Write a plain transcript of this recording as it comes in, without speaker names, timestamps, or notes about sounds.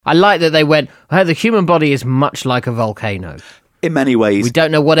I like that they went, oh, the human body is much like a volcano. In many ways. We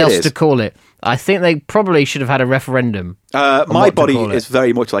don't know what else to call it. I think they probably should have had a referendum. My body is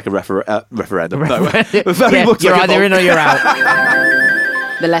very much like a referendum. No, very much you're like either in or you're out.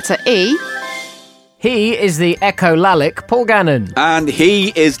 The letter E. He is the echolalic Paul Gannon. And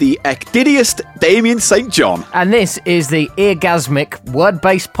he is the ecdysis Damien St. John. And this is the eargasmic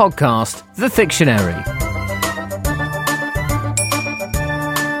word-based podcast, The Fictionary.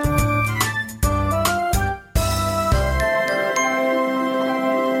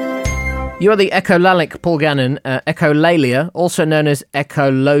 You are the echolalic Paul Gannon. Echolalia, also known as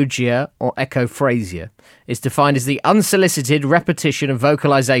echologia or echophrasia, is defined as the unsolicited repetition of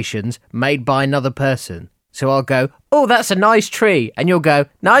vocalizations made by another person. So I'll go, oh, that's a nice tree. And you'll go,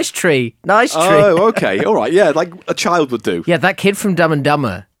 nice tree, nice tree. Oh, okay. All right. Yeah, like a child would do. Yeah, that kid from Dumb and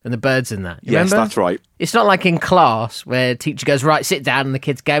Dumber and the birds in that. You remember? That's right. It's not like in class where teacher goes, right, sit down, and the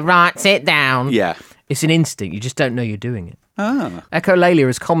kids go, right, sit down. Yeah. It's an instinct. You just don't know you're doing it. Ah. Echolalia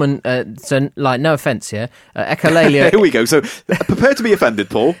is common, so, like, no offence here. Echolalia... Here we go. So, prepare to be offended,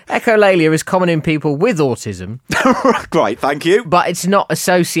 Paul. Echolalia is common in people with autism. Right, thank you. But it's not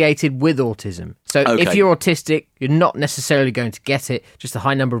associated with autism. So Okay. if you're autistic, you're not necessarily going to get it. Just a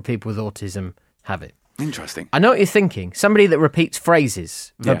high number of people with autism have it. Interesting. I know what you're thinking. Somebody that repeats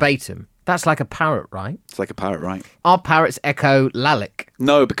phrases verbatim. That's like a parrot, right? It's like a parrot, right? Are parrots echolalic?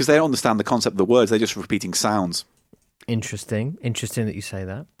 No, because they don't understand the concept of the words. They're just repeating sounds. Interesting that you say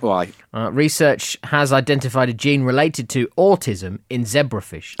that. Why? Research has identified a gene related to autism in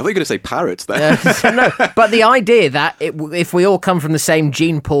zebrafish. I thought you were going to say parrots there. No, but the idea that if we all come from the same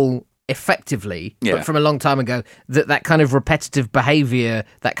gene pool effectively, but from a long time ago, that kind of repetitive behaviour,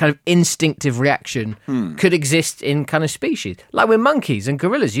 that kind of instinctive reaction could exist in kind of species. Like with monkeys and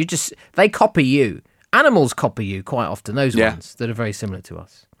gorillas, they copy you. Animals copy you quite often, those ones that are very similar to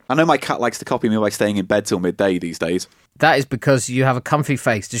us. I know my cat likes to copy me by staying in bed till midday these days. That is because you have a comfy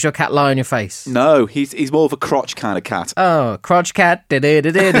face. Does your cat lie on your face? No, he's more of a crotch kind of cat. Oh, crotch cat. The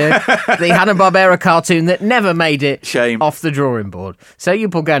Hanna-Barbera cartoon that never made it Shame. Off the drawing board. So you,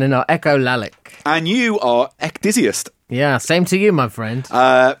 Paul Gannon, are echolalic. And you are ecdysis. Yeah, same to you, my friend.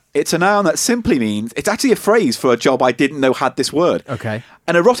 It's a noun that simply means... It's actually a phrase for a job I didn't know had this word. Okay.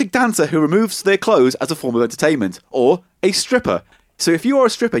 An erotic dancer who removes their clothes as a form of entertainment. Or a stripper. So if you are a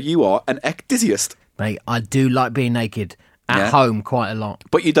stripper, you are an ecdysis. Mate, I do like being naked at home quite a lot.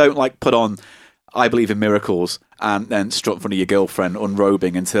 But you don't like put on I Believe in Miracles and then strut in front of your girlfriend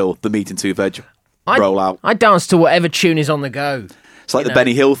unrobing until the meat and two veg roll out. I dance to whatever tune is on the go. It's like the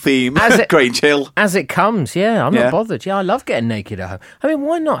Benny Hill theme, Grange Hill. As it comes, I'm not bothered. Yeah, I love getting naked at home. I mean,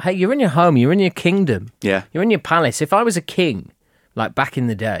 why not? Hey, you're in your home, you're in your kingdom. Yeah. You're in your palace. If I was a king, like back in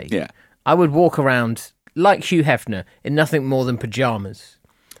the day, Yeah. I would walk around like Hugh Hefner in nothing more than pyjamas.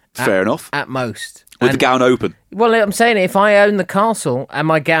 Fair enough. At most. With the gown open. Well, I'm saying if I owned the castle and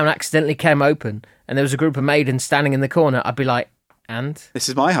my gown accidentally came open and there was a group of maidens standing in the corner, I'd be like, and? This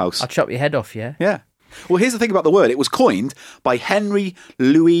is my house. I'll chop your head off, yeah? Yeah. Well, here's the thing about the word. It was coined by Henry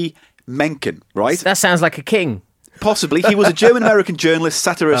Louis Mencken, right? That sounds like a king. Possibly. He was a German-American journalist,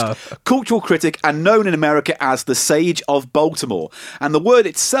 satirist, cultural critic, and known in America as the Sage of Baltimore. And the word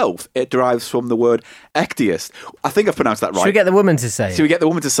itself, it derives from the word ecdysis. I think I've pronounced that right. Should we get the woman to say it? Should we get the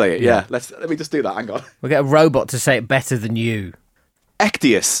woman to say it? Yeah. Let me just do that. Hang on. We'll get a robot to say it better than you.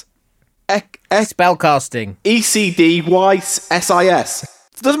 Ecdysis. Spellcasting. ECDYSIS.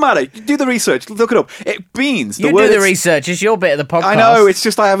 It doesn't matter. You do the research. Look it up. It means you do the research. It's your bit of the podcast. I know. It's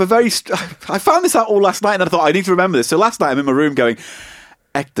just I have a very... I found this out all last night and I thought I need to remember this. So last night I'm in my room going...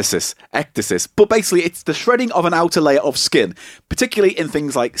 Ecdysis. But basically it's the shredding of an outer layer of skin, particularly in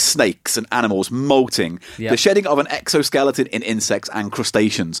things like snakes and animals molting. Yep. The shedding of an exoskeleton in insects and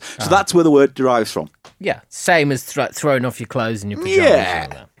crustaceans. So that's where the word derives from. Yeah. Same as throwing off your clothes and your pajamas.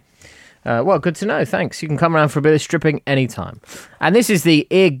 Yeah. Well, good to know. Thanks. You can come around for a bit of stripping anytime. And this is the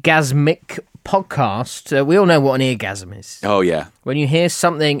eargasmic podcast. We all know what an eargasm is. Oh, yeah. When you hear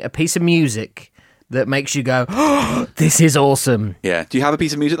something, a piece of music that makes you go, oh, this is awesome. Yeah. Do you have a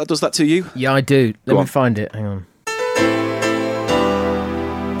piece of music that does that to you? Yeah, I do. Let me find it. Hang on.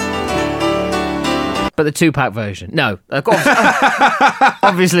 But the 2-pack version. No.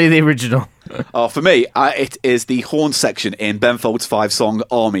 Obviously the original. Oh, for me, it is the horn section in Ben Folds 5 song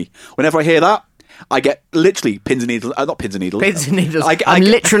Army. Whenever I hear that, I get literally pins and needles. Not pins and needles. Pins and needles. I'm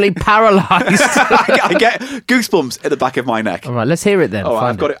literally paralysed. I get goosebumps at the back of my neck. All right, let's hear it then. Oh,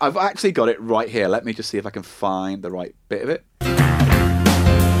 I've got it. I've actually got it right here. Let me just see if I can find the right bit of it.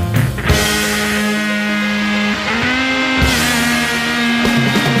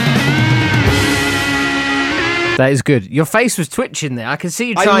 That is good. Your face was twitching there. I can see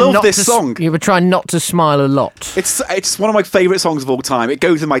you trying I love not this to song. You were trying not to smile a lot. It's one of my favourite songs of all time. It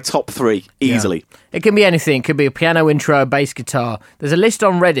goes in my top 3 easily. Yeah. It can be anything. It could be a piano intro, a bass guitar. There's a list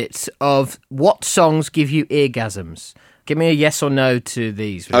on Reddit of what songs give you eargasms. Give me a yes or no to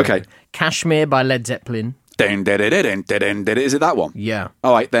these. Okay. Kashmir by Led Zeppelin. Is it that one? Yeah.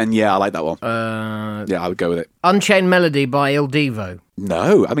 All right, then, yeah, I like that one. Yeah, I would go with it. Unchained Melody by Il Divo.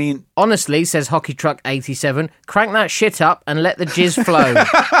 No, I mean... Honestly, says Hockey Truck 87, crank that shit up and let the jizz flow.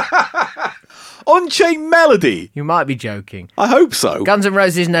 Unchained Melody? You might be joking. I hope so. Guns N'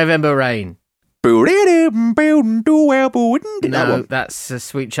 Roses, November Rain. No, that's a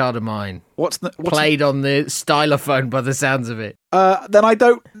Sweet Child of Mine. What's Played on the stylophone by the sounds of it. Then I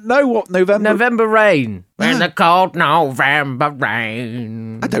don't know what November Rain. When the cold November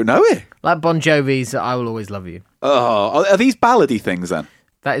rain. I don't know it. Like Bon Jovi's I Will Always Love You. Oh, are these ballady things then?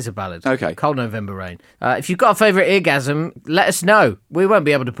 That is a ballad. Okay. Cold November Rain. If you've got a favourite eargasm, let us know. We won't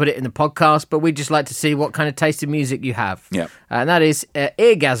be able to put it in the podcast, but we'd just like to see what kind of taste in music you have. Yeah. And that is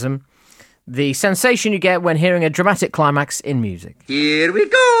eargasm. The sensation you get when hearing a dramatic climax in music. Here we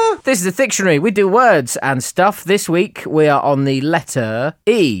go. This is the Dictionary. We do words and stuff. This week we are on the letter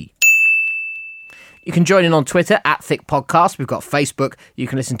E. You can join in on Twitter at Thick Podcast. We've got Facebook. You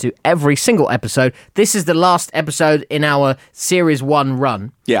can listen to every single episode. This is the last episode in our Series 1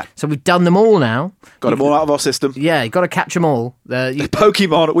 run. Yeah. So we've done them all now. Got them all out of our system. Yeah, you've got to catch them all.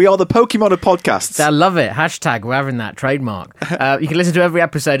 Pokemon. We are the Pokemon of podcasts. I love it. Hashtag, we're having that trademark. You can listen to every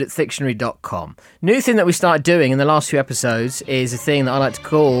episode at Dictionary.com. New thing that we started doing in the last few episodes is a thing that I like to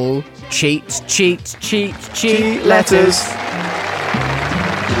call cheat letters.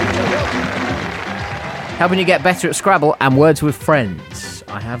 Helping you get better at Scrabble and Words with Friends.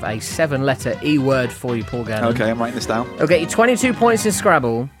 I have a 7-letter E word for you, Paul Gannon. Okay, I'm writing this down. It'll get you 22 points in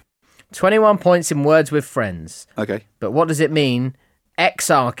Scrabble, 21 points in Words with Friends. Okay. But what does it mean?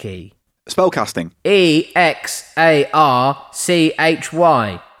 Exarchy. Spellcasting. E-X-A-R-C-H-Y.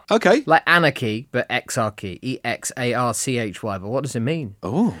 Okay. Like anarchy, but exarchy. E-X-A-R-C-H-Y. But what does it mean?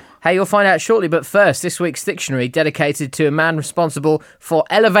 Oh. Hey, you'll find out shortly, but first, this week's dictionary dedicated to a man responsible for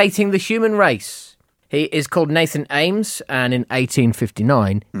elevating the human race. He is called Nathan Ames, and in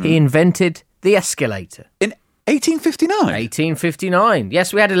 1859, he invented the escalator. In 1859? 1859.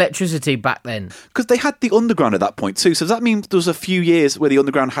 Yes, we had electricity back then. Because they had the underground at that point too, so does that mean there was a few years where the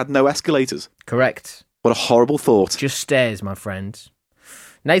underground had no escalators? Correct. What a horrible thought. Just stairs, my friend.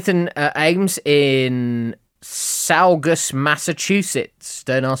 Nathan Ames in Saugus, Massachusetts.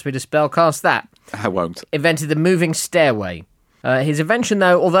 Don't ask me to spellcast that. I won't. Invented the moving stairway. His invention,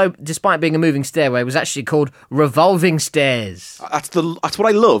 though, although despite being a moving stairway, was actually called revolving stairs. That's what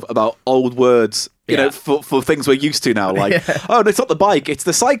I love about old words, you know, for things we're used to now. Like, oh, it's not the bike, it's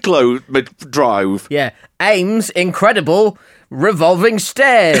the cyclo drive. Yeah. Ames, incredible revolving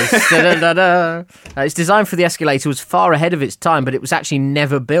stairs. Its design for the escalator was far ahead of its time, but it was actually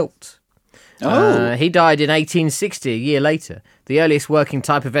never built. He died in 1860, a year later. The earliest working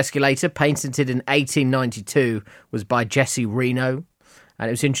type of escalator, patented in 1892, was by Jesse Reno, and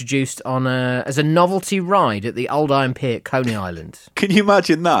it was introduced on as a novelty ride at the Old Iron Pier at Coney Island. Can you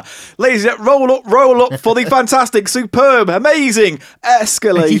imagine that? Ladies, roll up for the fantastic, superb, amazing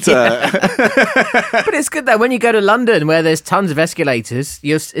escalator. But it's good, though, when you go to London, where there's tons of escalators,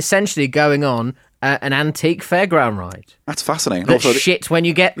 you're essentially going on an antique fairground ride. That's fascinating. That's shit when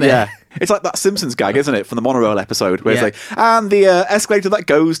you get there. Yeah. It's like that Simpsons gag, isn't it, from the monorail episode, where it's like, and the escalator that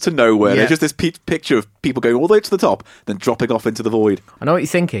goes to nowhere. There's just this picture of people going all the way to the top, then dropping off into the void. I know what you're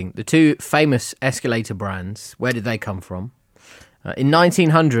thinking. The two famous escalator brands, where did they come from? In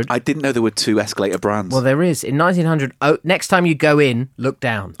 1900... I didn't know there were two escalator brands. Well, there is. In 1900, next time you go in, look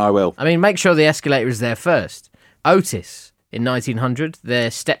down. I will. I mean, make sure the escalator is there first. Otis, in 1900, their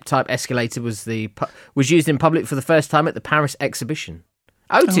step-type escalator was used in public for the first time at the Paris exhibition.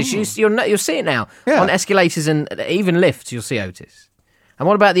 Otis, you'll see it now. Yeah. On escalators and even lifts, you'll see Otis. And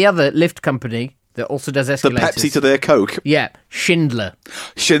what about the other lift company that also does escalators? The Pepsi to their Coke. Yeah, Schindler.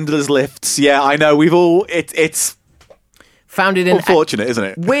 Schindler's Lifts. Yeah, I know. We've all... It's... Founded in... Unfortunate, isn't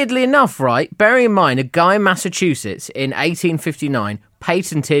it? Weirdly enough, right, bearing in mind, a guy in Massachusetts in 1859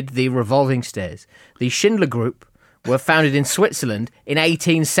 patented the revolving stairs. The Schindler Group were founded in Switzerland in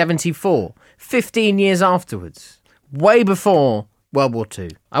 1874, 15 years afterwards, way before World War II.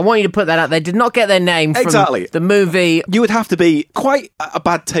 I want you to put that out. They did not get their name from the movie. You would have to be quite a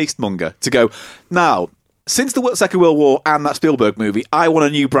bad taste monger to go, now, since the Second World War and that Spielberg movie, I want a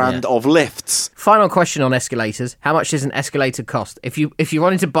new brand of lifts. Final question on escalators. How much does an escalator cost? If you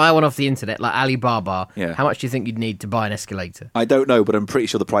wanted to buy one off the internet, like Alibaba, how much do you think you'd need to buy an escalator? I don't know, but I'm pretty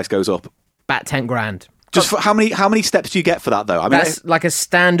sure the price goes up. About 10 grand. Just for how many steps do you get for that, though? I mean, that's like a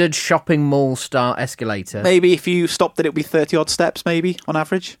standard shopping mall style escalator. Maybe if you stopped it, it would be 30-odd steps, maybe, on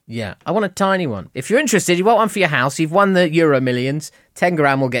average. Yeah, I want a tiny one. If you're interested, you want one for your house, you've won the Euro Millions, 10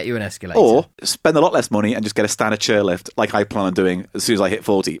 grand will get you an escalator. Or spend a lot less money and just get a standard chairlift, like I plan on doing as soon as I hit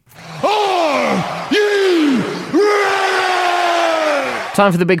 40.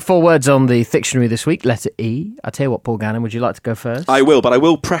 Time for the big 4 words on the dictionary this week. Letter E. I tell you what, Paul Gannon, would you like to go first? I will, but I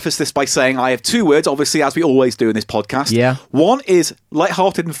will preface this by saying I have 2 words, obviously, as we always do in this podcast. Yeah. One is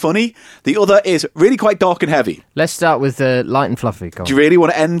light-hearted and funny. The other is really quite dark and heavy. Let's start with light and fluffy. Go on. Do you really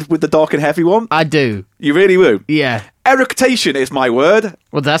want to end with the dark and heavy one? I do. You really would? Yeah. Eructation is my word.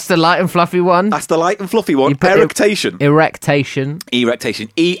 Well, that's the light and fluffy one. That's the light and fluffy one. Eructation. Eructation. Eructation.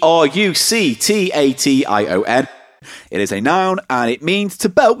 E-R-U-C-T-A-T-I-O-N. It is a noun, and it means to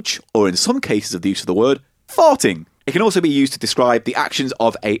belch, or in some cases of the use of the word, farting. It can also be used to describe the actions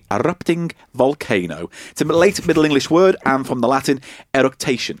of a erupting volcano. It's a late Middle English word, and from the Latin,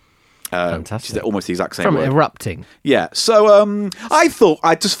 eructation. Fantastic. Which is almost the exact same From word. erupting. Yeah, so I thought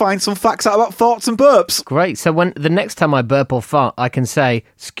I'd just find some facts out about farts and burps. Great. So when the next time I burp or fart, I can say,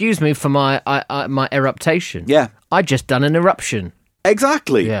 excuse me for my eruptation. Yeah. I just done an eruption.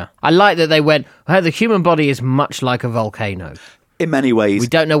 Exactly. Yeah. I like that they went, the human body is much like a volcano. In many ways. We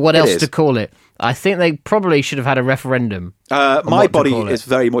don't know what else to call it. I think they probably should have had a referendum. My body is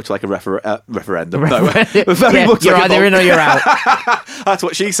very much like a referendum. No, very much you're either in or you're out. That's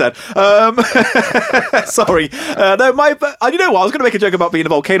what she said. Sorry. No, you know what? I was going to make a joke about being a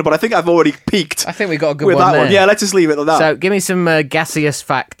volcano, but I think I've already peaked. I think we got a good with one that there. one. Yeah, let's just leave it at that. So give me some gaseous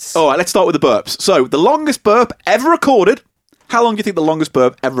facts. All right, let's start with the burps. So the longest burp ever recorded. How long do you think the longest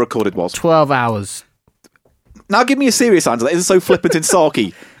burp ever recorded was? 12 hours. Now give me a serious answer that isn't so flippant and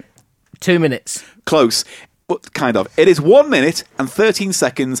sarky. 2 minutes. Close. But kind of. It is 1 minute and 13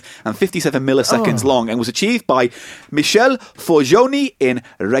 seconds and 57 milliseconds long and was achieved by Michele Forgioni in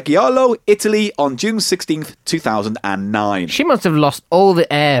Reggiolo, Italy on June 16th, 2009. She must have lost all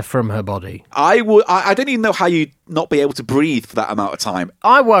the air from her body. I don't even know how you'd not be able to breathe for that amount of time.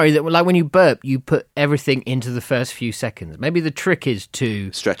 I worry that like when you burp, you put everything into the first few seconds. Maybe the trick is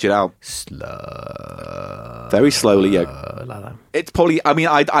to... stretch it out. Slow. Very slowly, yeah. Like that. It's probably... I mean,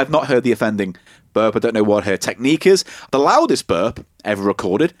 I've not heard the offending burp. I don't know what her technique is. The loudest burp ever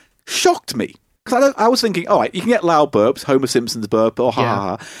recorded shocked me. Because I was thinking, all right, you can get loud burps, Homer Simpson's burp, or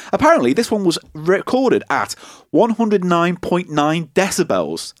ha. Apparently, this one was recorded at 109.9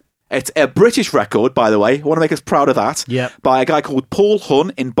 decibels. It's a British record, by the way. I want to make us proud of that. Yep. By a guy called Paul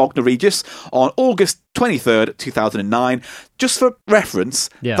Hunn in Bognor Regis on August 23rd, 2009. Just for reference,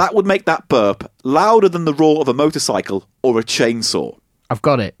 that would make that burp louder than the roar of a motorcycle or a chainsaw. I've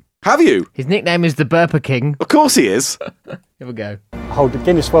got it. Have you? His nickname is the Burper King. Of course he is. Here we go. I hold the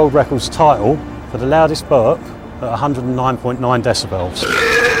Guinness World Records title for the loudest burp at 109.9 decibels.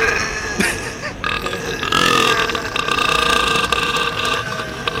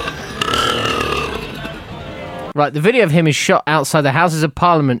 Right, the video of him is shot outside the Houses of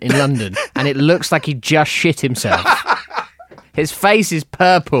Parliament in London, and it looks like he just shit himself. His face is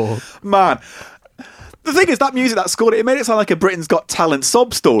purple. Man. The thing is, that music that scored it made it sound like a Britain's Got Talent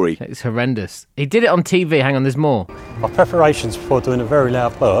sob story. It's horrendous. He did it on TV. Hang on, there's more. My preparations before doing a very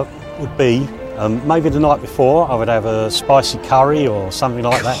loud burp would be maybe the night before I would have a spicy curry or something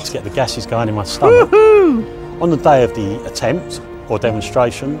like that to get the gases going in my stomach. On the day of the attempt or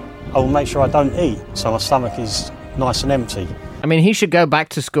demonstration, I will make sure I don't eat so my stomach is nice and empty. I mean, he should go back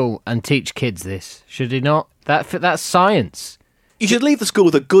to school and teach kids this, should he not? That's science. You should leave the school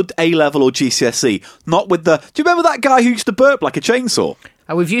with a good A-level or GCSE, not with the... Do you remember that guy who used to burp like a chainsaw?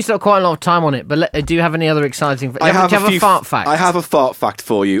 We've used up quite a lot of time on it, but do you have any other exciting... Do you have a fart fact? I have a fart fact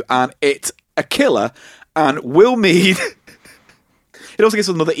for you, and it's a killer, and will mean... It also gives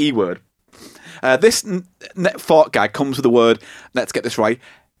us another E word. This fart gag comes with the word, let's get this right,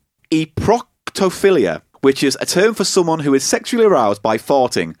 eructophilia, which is a term for someone who is sexually aroused by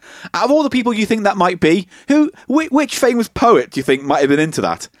farting. Out of all the people you think that might be, which famous poet do you think might have been into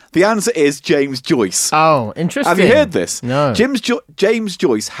that? The answer is James Joyce. Oh, interesting. Have you heard this? No. James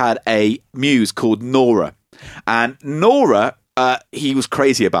Joyce had a muse called Nora. And Nora, he was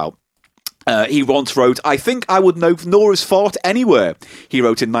crazy about. He once wrote, I think I would know Nora's fart anywhere, he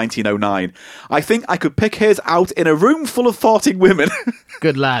wrote in 1909. I think I could pick hers out in a room full of farting women.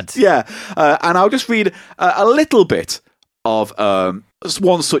 Good lad. Yeah, and I'll just read a little bit of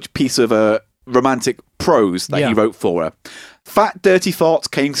one such piece of romantic prose that he wrote for her. Fat, dirty farts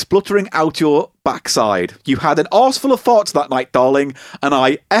came spluttering out your backside. You had an arse full of farts that night, darling, and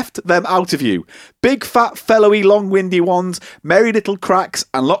I effed them out of you. Big, fat, fellowy, long-windy ones, merry little cracks,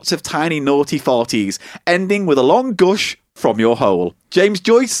 and lots of tiny, naughty farties, ending with a long gush from your hole. James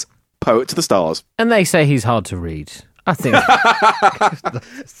Joyce, poet to the stars. And they say he's hard to read. I think.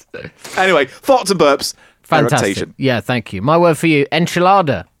 Anyway, farts and burps. Fantastic. Eructation. Yeah, thank you. My word for you,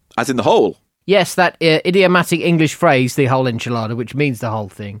 enchilada. As in the hole? Yes, that idiomatic English phrase, the whole enchilada, which means the whole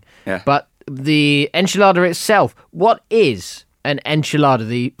thing. Yeah. But the enchilada itself, what is an enchilada?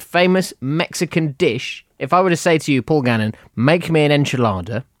 The famous Mexican dish. If I were to say to you, Paul Gannon, make me an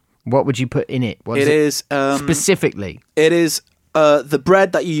enchilada, what would you put in it? What is it specifically? It is the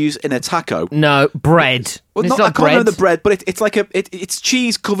bread that you use in a taco. No, bread. Well, it's I can't remember the bread, but it's like it's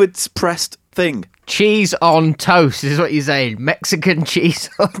cheese covered pressed thing. Cheese on toast is what you're saying. Mexican cheese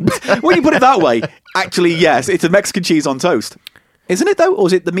on toast. When you put it that way, actually, yes, it's a Mexican cheese on toast. Isn't it, though? Or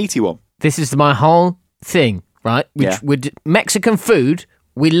is it the meaty one? This is my whole thing, right? Mexican food,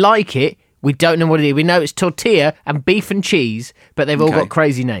 we like it. We don't know what it is. We know it's tortilla and beef and cheese, but they've all got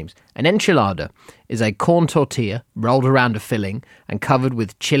crazy names. An enchilada is a corn tortilla rolled around a filling and covered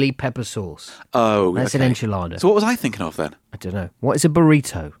with chili pepper sauce. Oh, that's an enchilada. So what was I thinking of then? I don't know. What is a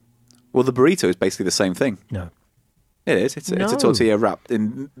burrito? Well, the burrito is basically the same thing. No. It is. It's a tortilla wrapped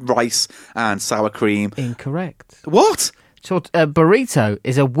in rice and sour cream. Incorrect. What? A burrito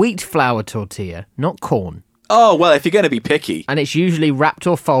is a wheat flour tortilla, not corn. Oh, well, if you're going to be picky. And it's usually wrapped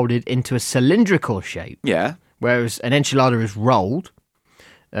or folded into a cylindrical shape. Yeah. Whereas an enchilada is rolled.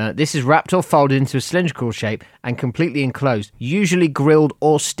 This is wrapped or folded into a cylindrical shape and completely enclosed, usually grilled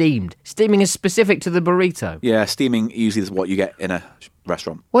or steamed. Steaming is specific to the burrito. Yeah, steaming usually is what you get in a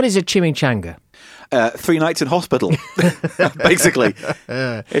restaurant. What is a chimichanga? 3 nights in hospital, basically.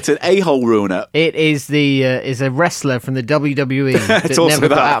 It's an a-hole ruiner. It is is a wrestler from the WWE that never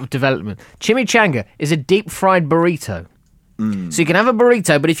got out of development. Chimichanga is a deep-fried burrito. So you can have a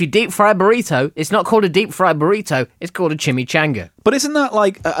burrito, but if you deep-fry a burrito, it's not called a deep-fried burrito, it's called a chimichanga. But isn't that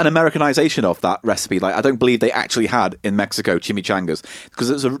like an Americanization of that recipe? Like, I don't believe they actually had in Mexico chimichangas,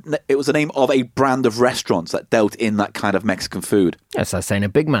 because it was the name of a brand of restaurants that dealt in that kind of Mexican food. Yes, I was saying a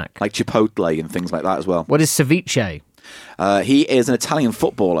Big Mac. Like Chipotle and things like that as well. What is ceviche? He is an Italian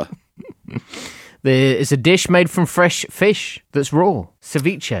footballer. It's a dish made from fresh fish that's raw.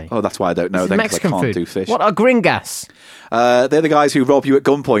 Ceviche. Oh, that's why I don't know then, because I can't food. do fish. What are gringas? They're the guys who rob you at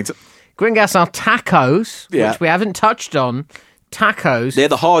gunpoint. Gringas are tacos, which we haven't touched on. Tacos. They're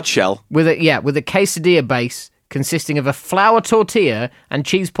the hard shell. With a quesadilla base consisting of a flour tortilla and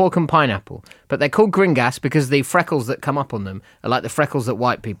cheese, pork and pineapple. But they're called gringas because the freckles that come up on them are like the freckles that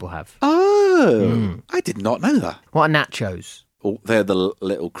white people have. Oh, I did not know that. What are nachos? Oh, they're the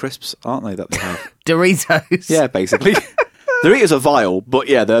little crisps, aren't they, that they have? Doritos. Yeah, basically. Doritos are vile, but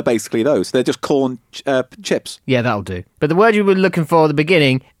yeah, they're basically those. They're just corn chips. Yeah, that'll do. But the word you were looking for at the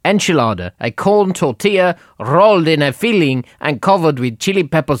beginning, enchilada, a corn tortilla rolled in a filling and covered with chili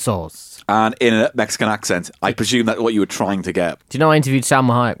pepper sauce. And in a Mexican accent. I presume that's what you were trying to get. Do you know I interviewed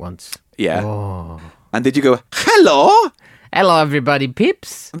Salma Hayek once? Yeah. Oh. And did you go, hello? Hello, everybody,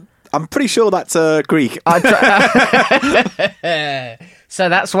 pips. I'm pretty sure that's Greek. So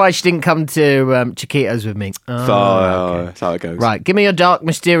that's why she didn't come to Chiquitos with me. Okay. That's how it goes. Right, give me your dark,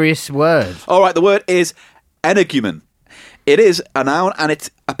 mysterious word. All right, the word is energumen. It is a noun, and it's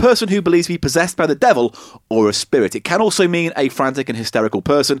a person who believes to be possessed by the devil or a spirit. It can also mean a frantic and hysterical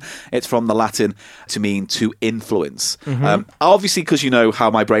person. It's from the Latin to mean to influence. Obviously, because you know how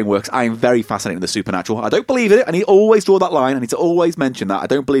my brain works, I am very fascinated with the supernatural. I don't believe in it. I need to always draw that line. I need to always mention that. I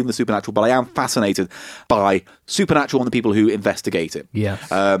don't believe in the supernatural, but I am fascinated by supernatural and the people who investigate it. Yes.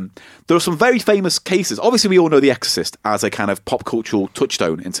 There are some very famous cases. Obviously, we all know The Exorcist as a kind of pop cultural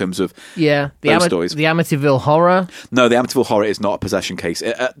touchstone in terms of those stories. The Amityville Horror? No, the Amityville Horror is not a possession case.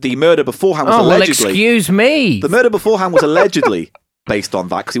 The murder beforehand was allegedly... Well, excuse me. The murder beforehand was allegedly based on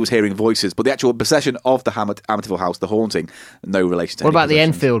that because he was hearing voices, but the actual possession of the Amityville house, the haunting, no relation to What any about the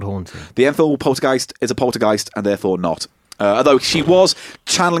possessions. Enfield haunting? The Enfield poltergeist is a poltergeist and therefore not. Although she was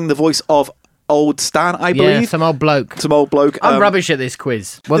channeling the voice of old Stan, I believe. Yeah, some old bloke. I'm rubbish at this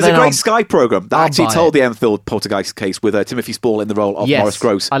quiz. Well, there's a great Sky programme that actually told it. the Enfield poltergeist case with Timothy Spall in the role of Morris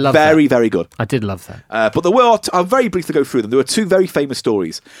Gross. I love very, that. very good. I did love that. But there were, I'll very briefly go through them. There were 2 very famous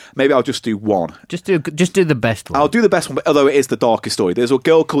stories. Maybe I'll just do one. Just do the best one. I'll do the best one, although it is the darkest story. There's a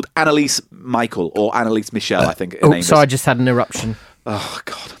girl called Annalise Michael, or Annalise Michelle, I think her name is. Sorry, I just had an eruption. Oh,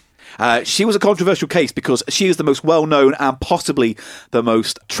 God. She was a controversial case because she is the most well-known and possibly the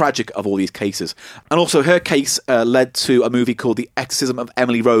most tragic of all these cases. And also her case led to a movie called The Exorcism of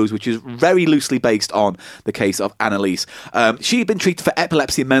Emily Rose, which is very loosely based on the case of Annalise. She had been treated for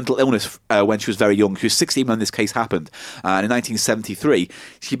epilepsy and mental illness when she was very young. She was 16 when this case happened. And in 1973,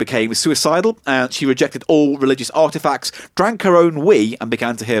 she became suicidal and she rejected all religious artifacts, drank her own wee and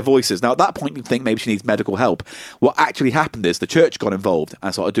began to hear voices. Now, at that point, you think maybe she needs medical help. What actually happened is the church got involved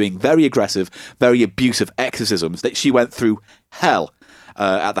and started doing very aggressive, very abusive exorcisms that she went through hell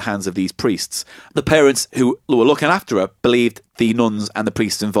at the hands of these priests. The parents who were looking after her believed the nuns and the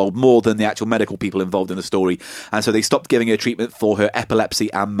priests involved more than the actual medical people involved in the story, and so they stopped giving her treatment for her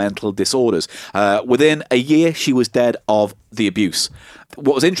epilepsy and mental disorders. Within a year, she was dead of the abuse.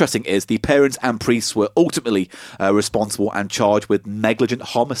 What was interesting is the parents and priests were ultimately responsible and charged with negligent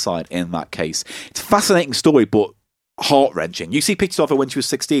homicide in that case. It's a fascinating story, but heart-wrenching. You see pictures of her when she was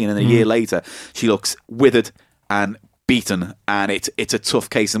 16, and a year later, she looks withered and beaten, and it's a tough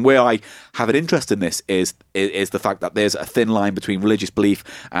case. And where I have an interest in this is the fact that there's a thin line between religious belief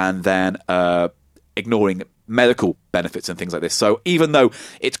and then ignoring medical benefits and things like this. So even though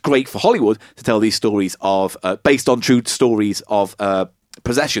it's great for Hollywood to tell these stories of based on true stories of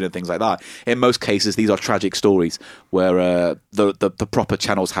possession and things like that, in most cases these are tragic stories where the proper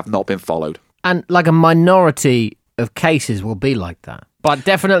channels have not been followed. And like a minority of cases will be like that, but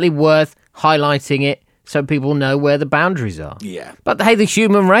definitely worth highlighting it so people know where the boundaries are. Yeah. But hey, the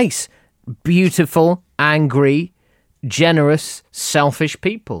human race, beautiful, angry, generous, selfish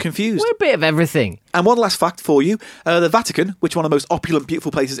people. Confused. We're a bit of everything. And one last fact for you, the Vatican, which is one of the most opulent,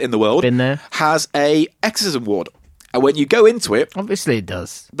 beautiful places in the world, been there, has a exorcism ward. And when you go into it... Obviously it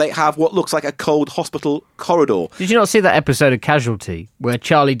does. They have what looks like a cold hospital corridor. Did you not see that episode of Casualty where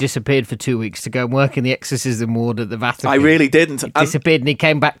Charlie disappeared for 2 weeks to go and work in the exorcism ward at the Vatican? I really didn't. He disappeared and he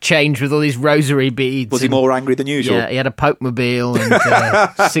came back changed with all these rosary beads. Was he more angry than usual? Yeah, he had a Pope-mobile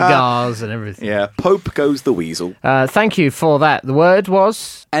and cigars and everything. Yeah, Pope goes the weasel. Thank you for that. The word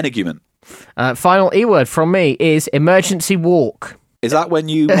was? Energument. Final E-word from me is emergency walk. Is that when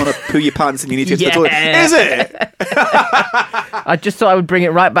you want to poo your pants and you need to get to the toilet? Is it? I just thought I would bring it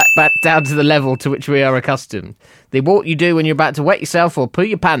right back down to the level to which we are accustomed. The walk you do when you're about to wet yourself or poo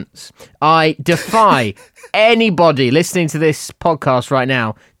your pants. I defy anybody listening to this podcast right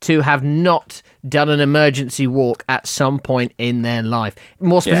now to have not done an emergency walk at some point in their life.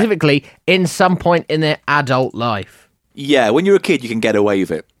 More specifically, in some point in their adult life. Yeah, when you're a kid, you can get away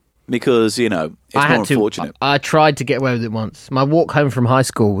with it. Because, you know, it's more unfortunate. I tried to get away with it once. My walk home from high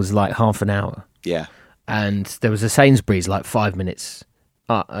school was like half an hour. Yeah. And there was a Sainsbury's like 5 minutes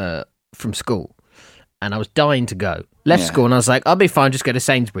from school. And I was dying to go. Left school and I was like, I'll be fine, just go to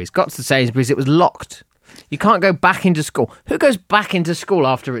Sainsbury's. Got to Sainsbury's, it was locked. You can't go back into school. Who goes back into school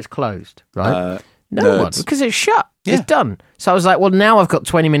after it's closed, right? No one, because it's shut. Yeah. It's done. So I was like, well, now I've got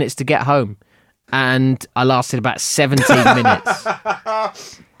 20 minutes to get home. And I lasted about 17 minutes.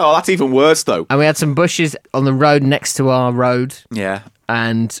 Oh, that's even worse, though. And we had some bushes on the road next to our road. Yeah.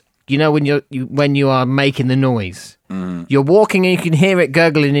 And you know when you are making the noise, you're walking and you can hear it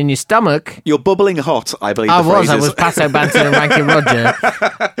gurgling in your stomach. You're bubbling hot, I believe. I was Pato Banton and Rankin Roger.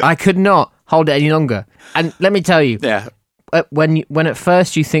 I could not hold it any longer. And let me tell you, when at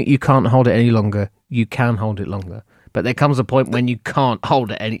first you think you can't hold it any longer, you can hold it longer. But there comes a point when you can't hold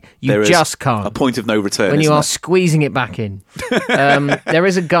it any. You just can't. A point of no return. When you are squeezing it back in. There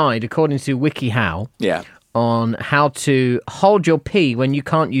is a guide, according to WikiHow, on how to hold your pee when you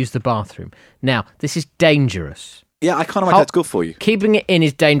can't use the bathroom. Now, this is dangerous. Yeah, I can't imagine that's good for you. Keeping it in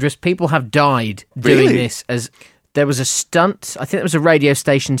is dangerous. People have died doing this as... There was a stunt, I think it was a radio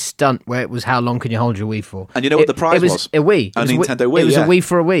station stunt where it was how long can you hold your Wii for? And you know what the prize was? A Wii. A Nintendo Wii, It was a Wii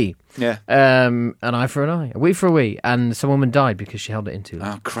for a Wii. Yeah. An eye for an eye. A Wii for a Wii. And some woman died because she held it in too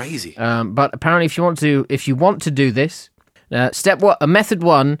long. Oh, crazy. But apparently if you want to do this, method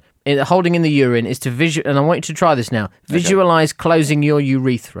one in holding in the urine is to and I want you to try this now. Visualize closing your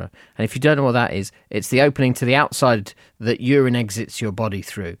urethra. And if you don't know what that is, it's the opening to the outside that urine exits your body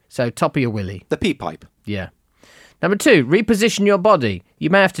through. So top of your willy. The pee pipe. Yeah. Number 2, reposition your body.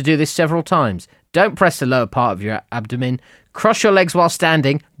 You may have to do this several times. Don't press the lower part of your abdomen. Cross your legs while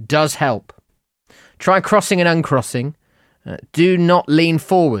standing. Does help. Try crossing and uncrossing. Do not lean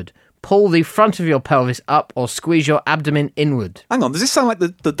forward. Pull the front of your pelvis up or squeeze your abdomen inward. Hang on, does this sound like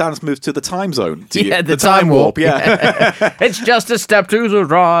the dance moves to the time zone? The time warp. Yeah. It's just a step to the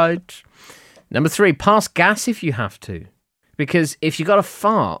right. Number 3, pass gas if you have to. Because if you got a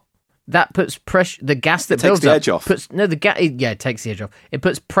fart, that puts pressure. The gas that builds up takes the edge off. It takes the edge off. It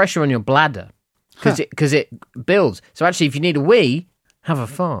puts pressure on your bladder because it builds. So actually, if you need a wee, have a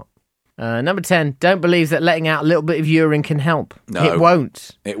fart. Number 10, don't believe that letting out a little bit of urine can help. No. It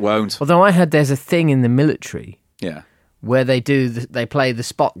won't. It won't. Although I heard there's a thing in the military where they play the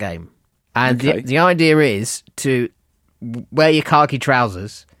spot game. And the idea is to wear your khaki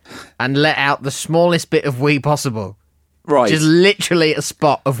trousers and let out the smallest bit of wee possible. Right. Just literally a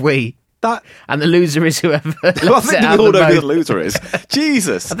spot of wee. And the loser is whoever lets I think it out we all the know who the boat. loser is.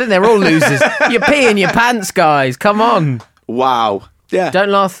 Jesus. I think they're all losers. You're peeing your pants, guys. Come on. Wow. Yeah. Don't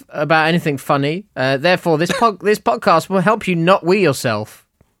laugh about anything funny. Therefore, this podcast will help you not wee yourself.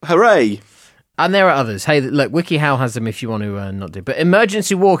 Hooray. And there are others. Hey, look, WikiHow has them if you want to not do. But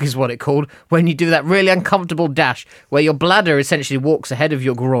emergency walk is what it's called when you do that really uncomfortable dash where your bladder essentially walks ahead of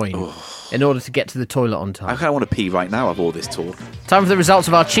your groin in order to get to the toilet on time. I kind of want to pee right now of all this talk. Time for the results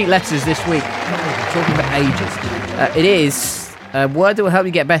of our cheat letters this week. We're talking for ages. It is a word that will help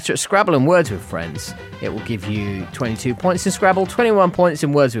you get better at Scrabble and Words with Friends. It will give you 22 points in Scrabble, 21 points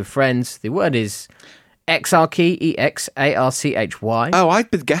in Words with Friends. The word is exarchy, exarchy. Oh,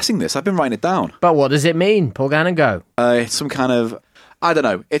 I've been guessing this. I've been writing it down. But what does it mean? Paul Gannon, go. It's some kind of, I don't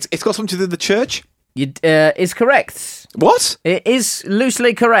know. It's got something to do with the church. Is correct. What? It is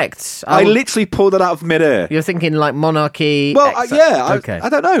loosely correct. I literally pulled it out of midair. You're thinking like monarchy. Well, okay. I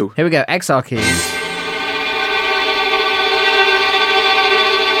don't know. Here we go. Exarchy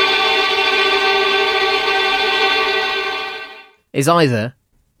is either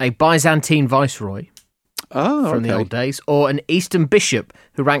a Byzantine viceroy from the old days, or an Eastern bishop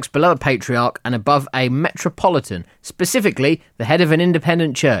who ranks below a patriarch and above a metropolitan, specifically the head of an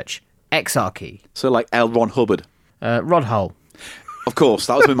independent church. Exarchy. So like L. Ron Hubbard. Rod Hull. Of course,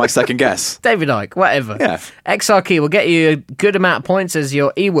 that was my second guess. David Icke, whatever. Yeah. Exarchy will get you a good amount of points as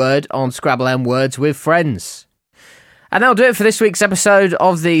your E-word on Scrabble and Words with Friends. And that'll do it for this week's episode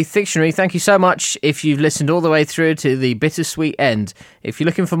of the Dictionary. Thank you so much if you've listened all the way through to the bittersweet end. If you're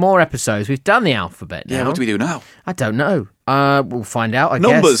looking for more episodes, we've done the alphabet now. Yeah, what do we do now? I don't know. We'll find out, I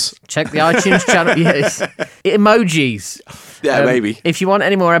Numbers. guess. Check the iTunes channel. Yes. Emojis. Yeah, maybe. If you want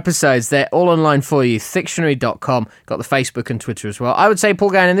any more episodes, they're all online for you. Dictionary.com. Got the Facebook and Twitter as well. I would say Paul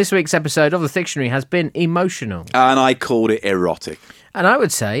Gannon, this week's episode of the Dictionary has been emotional. And I called it erotic. And I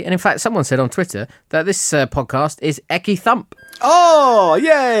would say, and in fact, someone said on Twitter that this podcast is Eccy Thump. Oh,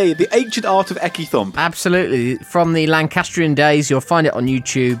 yay! The ancient art of Eccy Thump. Absolutely. From the Lancastrian days, you'll find it on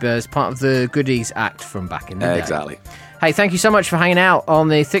YouTube as part of the Goodies Act from back in the day. Exactly. Hey, thank you so much for hanging out on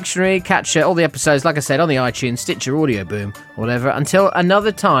the Dictionary. Catch all the episodes, like I said, on the iTunes, Stitcher, Audio Boom, whatever. Until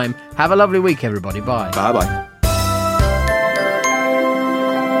another time, have a lovely week, everybody. Bye. Bye-bye.